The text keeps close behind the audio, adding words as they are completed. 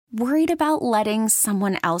Worried about letting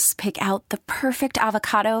someone else pick out the perfect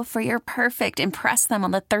avocado for your perfect impress them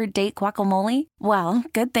on the third date guacamole? Well,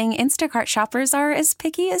 good thing Instacart shoppers are as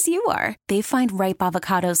picky as you are. They find ripe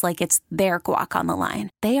avocados like it's their guac on the line.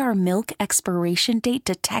 They are milk expiration date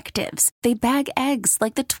detectives. They bag eggs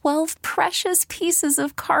like the 12 precious pieces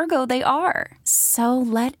of cargo they are. So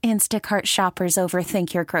let Instacart shoppers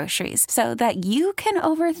overthink your groceries so that you can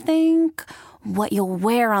overthink what you'll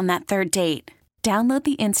wear on that third date. Download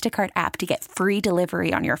the Instacart app to get free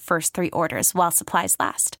delivery on your first 3 orders while supplies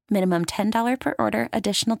last. Minimum $10 per order.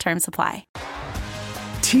 Additional terms apply.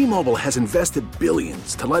 T-Mobile has invested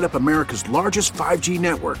billions to light up America's largest 5G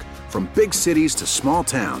network, from big cities to small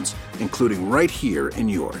towns, including right here in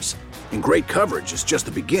yours. And great coverage is just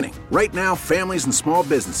the beginning. Right now, families and small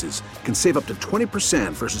businesses can save up to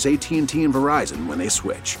 20% versus AT&T and Verizon when they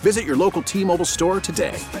switch. Visit your local T-Mobile store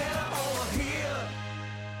today.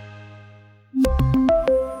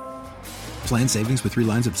 Plan savings with 3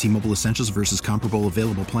 lines of T-Mobile Essentials versus comparable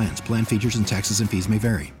available plans. Plan features and taxes and fees may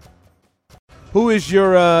vary. Who is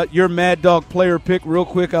your Mad Dog player pick? Real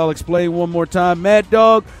quick, I'll explain one more time. Mad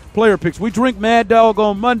Dog player picks. We drink Mad Dog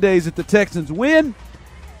on Mondays if the Texans win.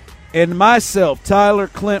 And myself, Tyler,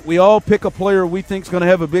 Clint, we all pick a player we think is going to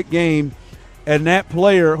have a big game. And that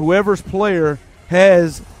player, whoever's player,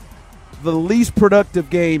 has the least productive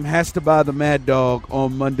game, has to buy the Mad Dog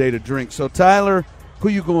on Monday to drink. So, Tyler, who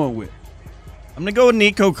you going with? I'm going to go with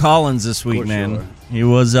Nico Collins this week, man. He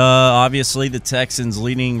was obviously the Texans'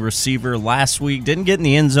 leading receiver last week. Didn't get in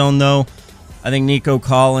the end zone, though. I think Nico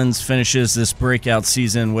Collins finishes this breakout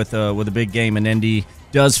season with a big game, and Indy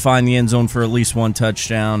does find the end zone for at least 1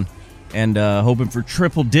 touchdown, and hoping for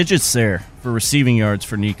triple digits there for receiving yards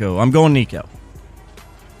for Nico. I'm going Nico.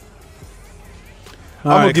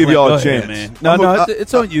 I'm going to give y'all a chance. Man. No,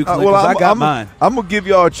 it's on you, Clint, I got mine. I'm going to give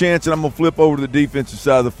y'all a chance, and I'm going to flip over to the defensive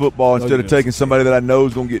side of the football instead of taking somebody that I know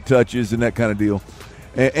is going to get touches and that kind of deal.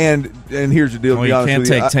 And here's the deal. Well, you can't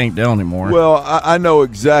take Tank Dell anymore. Well, I know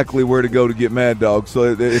exactly where to go to get Mad Dog,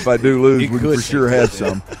 so if I do lose, we can for sure have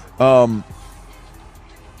some. I'm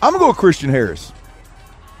going to go with Christian Harris.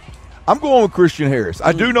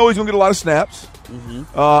 I do know he's going to get a lot of snaps. Mm-hmm.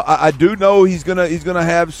 I do know he's gonna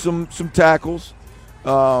have some tackles. He's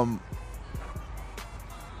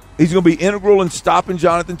going to be integral in stopping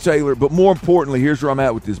Jonathan Taylor. But more importantly, here's where I'm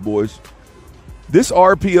at with this, boys. This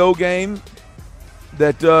RPO game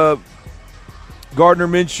that Gardner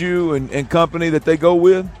Minshew and company that they go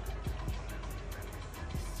with,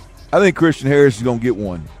 I think Christian Harris is going to get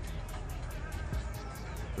one.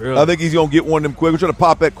 Really? I think he's going to get one of them quick. We're trying to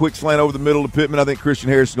pop that quick slant over the middle of Pittman. I think Christian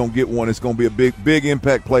Harris is going to get one. It's going to be a big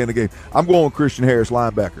impact play in the game. I'm going with Christian Harris,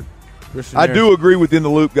 linebacker. I do agree with In the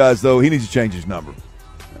Loop guys, though. He needs to change his number.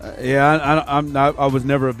 I was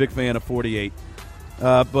never a big fan of 48,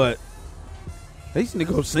 but he needs to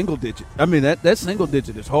go single digit. I mean, that single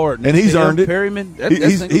digit is hard. And he's earned it. Perryman,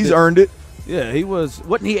 he's earned it. Yeah, he was.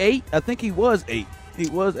 Wasn't he 8? I think he was 8. He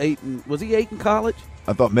was 8. Was he 8 in college?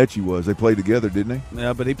 I thought Mechie was. They played together, didn't they?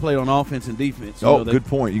 Yeah, but he played on offense and defense. Good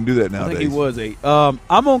point. You can do that nowadays. I think he was 8. I'm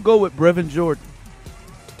going to go with Brevin Jordan.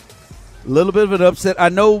 A little bit of an upset. I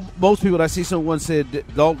know most people, I see someone said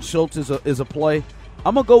Dalton Schultz is a play.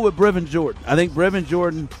 I'm going to go with Brevin Jordan. I think Brevin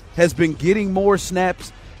Jordan has been getting more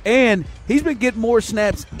snaps, and he's been getting more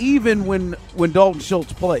snaps even when Dalton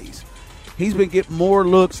Schultz plays. He's been getting more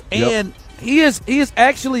looks, and he is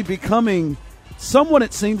actually becoming someone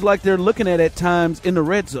it seems like they're looking at times in the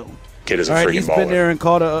red zone. Kid is a freaking baller. He's been there and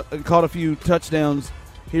caught a few touchdowns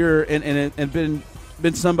here and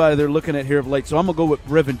been somebody they're looking at here of late. So I'm going to go with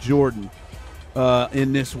Brevin Jordan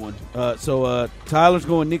in this one. So Tyler's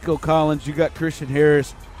going Nico Collins. You got Christian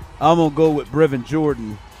Harris. I'm going to go with Brevin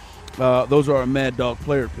Jordan. Those are our Mad Dog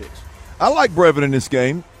player picks. I like Brevin in this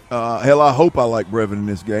game. Hell, I hope I like Brevin in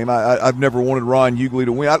this game. I've never wanted Ryan Ugley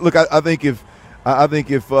to win. I think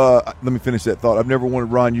if let me finish that thought. I've never wanted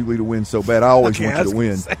Ryan Ugley to win so bad. I always want you to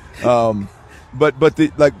win. But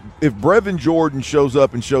if Brevin Jordan shows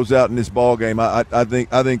up and shows out in this ball game, I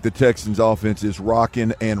think the Texans offense is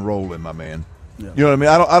rocking and rolling, my man. Yeah. You know what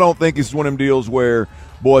I mean? I don't think it's one of them deals where,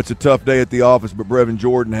 boy, it's a tough day at the office, but Brevin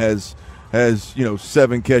Jordan has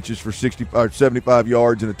 7 catches for 75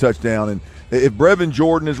 yards and a touchdown. And if Brevin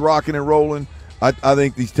Jordan is rocking and rolling, I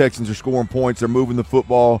think these Texans are scoring points. They're moving the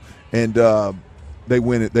football, and they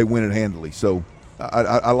win it. They win it handily. So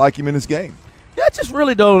I like him in this game. Yeah, I just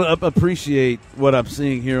really don't appreciate what I'm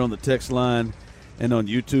seeing here on the text line and on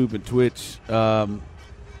YouTube and Twitch. Hell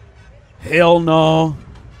no.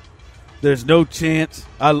 There's no chance.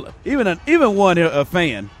 Even one a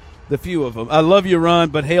fan, the few of them. I love you, Ron,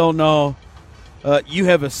 but hell no. you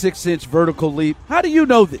have a 6-inch vertical leap. How do you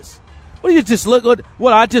know this? What, you just look?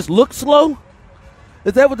 What, I just look slow?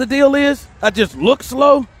 Is that what the deal is? I just look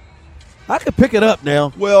slow? I could pick it up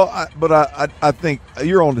now. Well, I think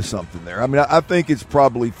you're onto something there. I mean, I think it's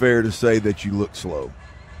probably fair to say that you look slow.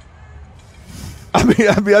 I mean,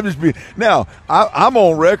 I'm just being now. I'm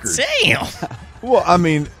on record. Damn. Well, I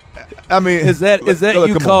mean, is that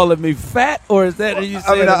you calling me fat, or is that you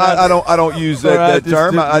saying? I don't use that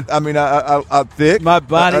term. I thick. My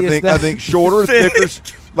body I think shorter, thicker.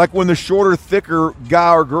 Like when the shorter, thicker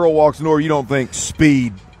guy or girl walks in the door, you don't think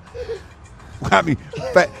speed. I mean,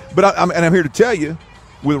 fat. But I'm here to tell you,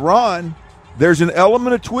 with Ron, there's an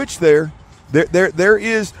element of twitch there. There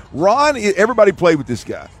is Ron. Everybody played with this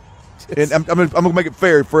guy, and I'm going to make it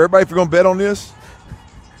fair for everybody. If you're going to bet on this,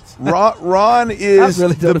 Ron is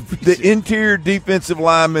really the interior defensive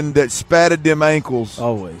lineman that spatted them ankles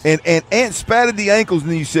always, and spatted the ankles,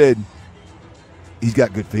 and then you said he's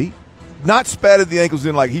got good feet. Not spatted the ankles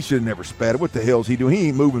in like he should have never spatted. What the hell is he doing? He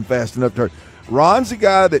ain't moving fast enough to hurt. Ron's the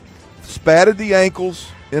guy that spatted the ankles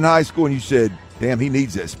in high school, and you said, damn, he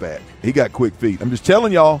needs that spat. He got quick feet. I'm just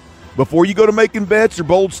telling y'all, before you go to making bets or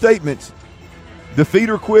bold statements, the feet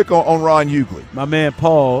are quick on Ron Ugley. My man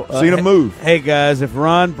Paul. Seen him move. Hey, guys, if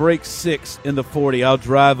Ron breaks 6 in the 40, I'll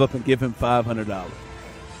drive up and give him $500.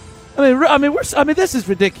 I mean, this is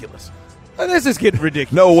ridiculous. This is getting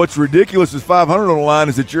ridiculous. No, what's ridiculous is 500 on the line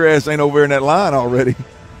is that your ass ain't over in that line already.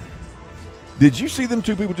 Did you see them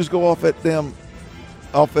two people just go off that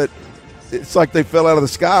it's like they fell out of the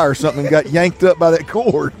sky or something and got yanked up by that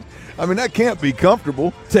cord. I mean, that can't be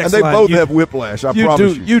comfortable. And they both have whiplash, I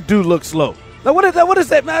promise you. You do look slow. Now, what is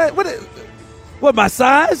that, man? What, my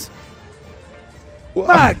size? Well,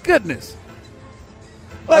 my goodness.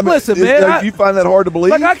 Like, listen, man. You find that hard to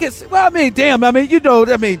believe? Like, I can. Well, I mean, damn. I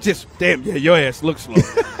mean, just damn. Yeah, your ass looks slow.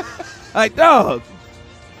 Like, dog.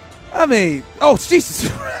 I mean, oh Jesus,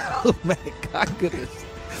 oh man, God goodness,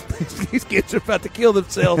 these kids are about to kill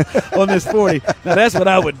themselves on this 40. Now that's what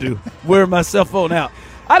I would do. Wear my cell phone out.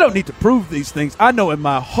 I don't need to prove these things. I know in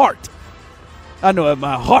my heart.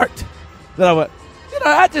 that I would.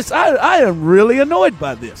 I am really annoyed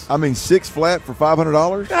by this. I mean, 6 flat for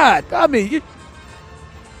 $500. God, I mean,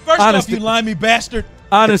 First off, you limey bastard.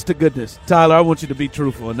 Honest to goodness, Tyler, I want you to be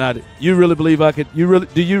truthful and not. You really believe I could?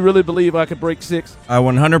 Do you really believe I could break 6? I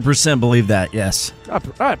 100% believe that. Yes,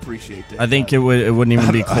 I appreciate that. I think it wouldn't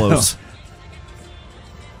even be close.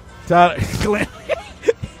 Tyler, Clint.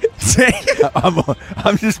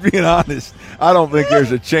 I'm just being honest. I don't think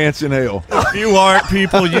there's a chance in hell. If you aren't,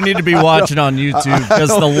 people, you need to be watching on YouTube because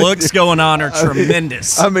the looks going on are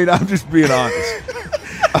tremendous. I mean, I'm just being honest.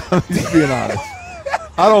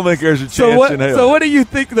 I don't think there's a chance in hell. So what do you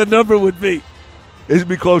think the number would be? It'd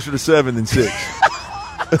be closer to 7 than 6.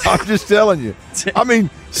 I'm just telling you. I mean,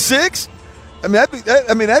 6? I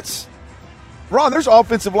mean, that's Ron. There's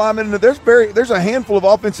offensive linemen. There's a handful of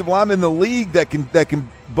offensive linemen in the league that can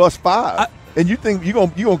bust 5. And you think you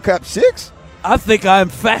gonna cap 6? I think I'm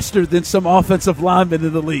faster than some offensive linemen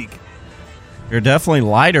in the league. You're definitely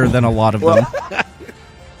lighter than a lot of them.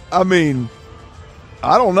 I mean,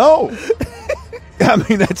 I don't know. I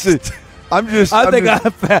mean, that's it. I do not.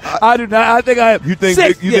 I think I have. You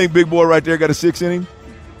think big boy right there got a 6 in him?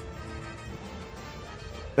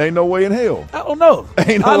 Ain't no way in hell. I don't know.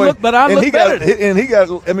 Ain't no way. But I look better. And he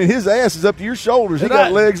got. I mean, his ass is up to your shoulders. He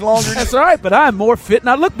got legs longer. That's all right. But I'm more fit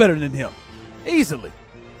and I look better than him, easily.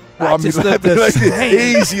 Well,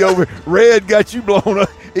 easy over. Red got you blown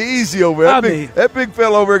up. Easy over. That big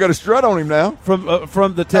fella over there got a strut on him now. From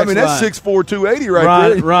the Texans. I mean, that's 6'4", 280 right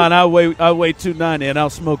there. Ron, I weigh 290 and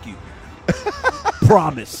I'll smoke you.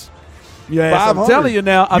 Promise. Yeah, I'm telling you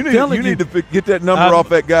now. You need to get that number off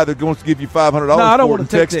that guy that wants to give you $500. No, I don't want to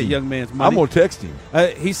text that young man's money. I'm going to text him.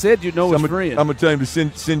 He said you know his friend. I'm going to tell him to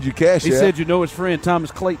send you cash. He said you know his friend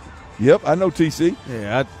Thomas Clayton. Yep, I know TC.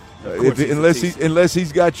 Yeah, unless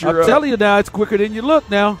he's got your. I'm telling you now, it's quicker than you look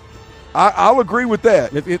now. I'll agree with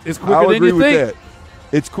that. It's quicker than you think.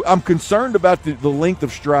 I'm concerned about the length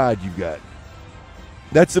of stride you got.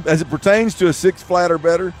 That's as it pertains to a 6 flat or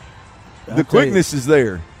better. The quickness is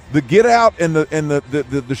there. The get out and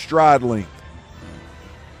the stride length.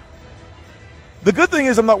 The good thing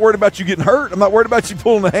is I'm not worried about you getting hurt. I'm not worried about you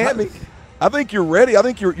pulling the hammy. I think you're ready. I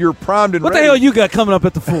think you're primed and ready. What the hell you got coming up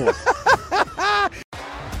at the 4?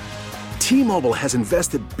 T-Mobile has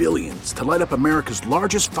invested billions to light up America's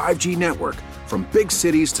largest 5G network, from big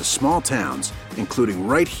cities to small towns, including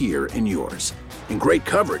right here in yours. And great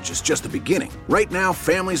coverage is just the beginning. Right now,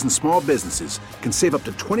 families and small businesses can save up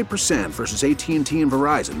to 20% versus AT&T and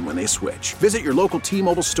Verizon when they switch. Visit your local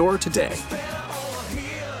T-Mobile store today.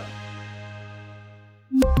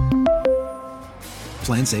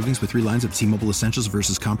 Plan savings with 3 lines of T-Mobile Essentials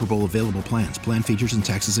versus comparable available plans. Plan features and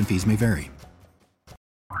taxes and fees may vary.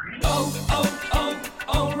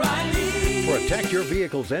 O'Reilly. Protect your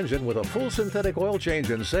vehicle's engine with a full synthetic oil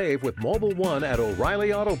change and save with Mobile One at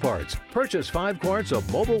O'Reilly Auto Parts. Purchase 5 quarts of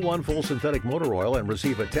Mobile One full synthetic motor oil and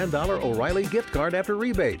receive a $10 O'Reilly gift card after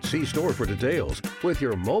rebate. See store for details. With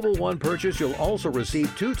your Mobile One purchase, you'll also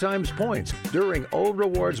receive 2 times points during O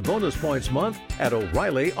Rewards Bonus Points Month at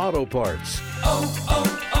O'Reilly Auto Parts.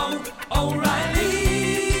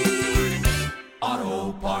 O'Reilly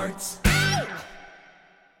Auto Parts.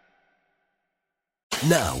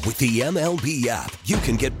 Now, with the MLB app, you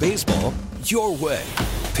can get baseball your way.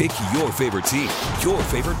 Pick your favorite team, your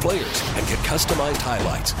favorite players, and get customized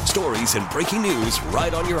highlights, stories, and breaking news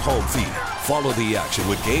right on your home feed. Follow the action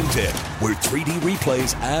with Game Day, where 3D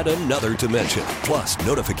replays add another dimension. Plus,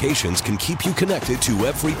 notifications can keep you connected to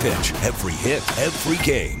every pitch, every hit, every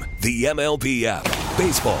game. The MLB app.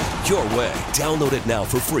 Baseball your way. Download it now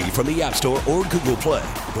for free from the App Store or Google Play.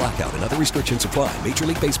 Blackout and other restrictions apply. Major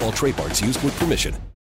League Baseball trademarks used with permission.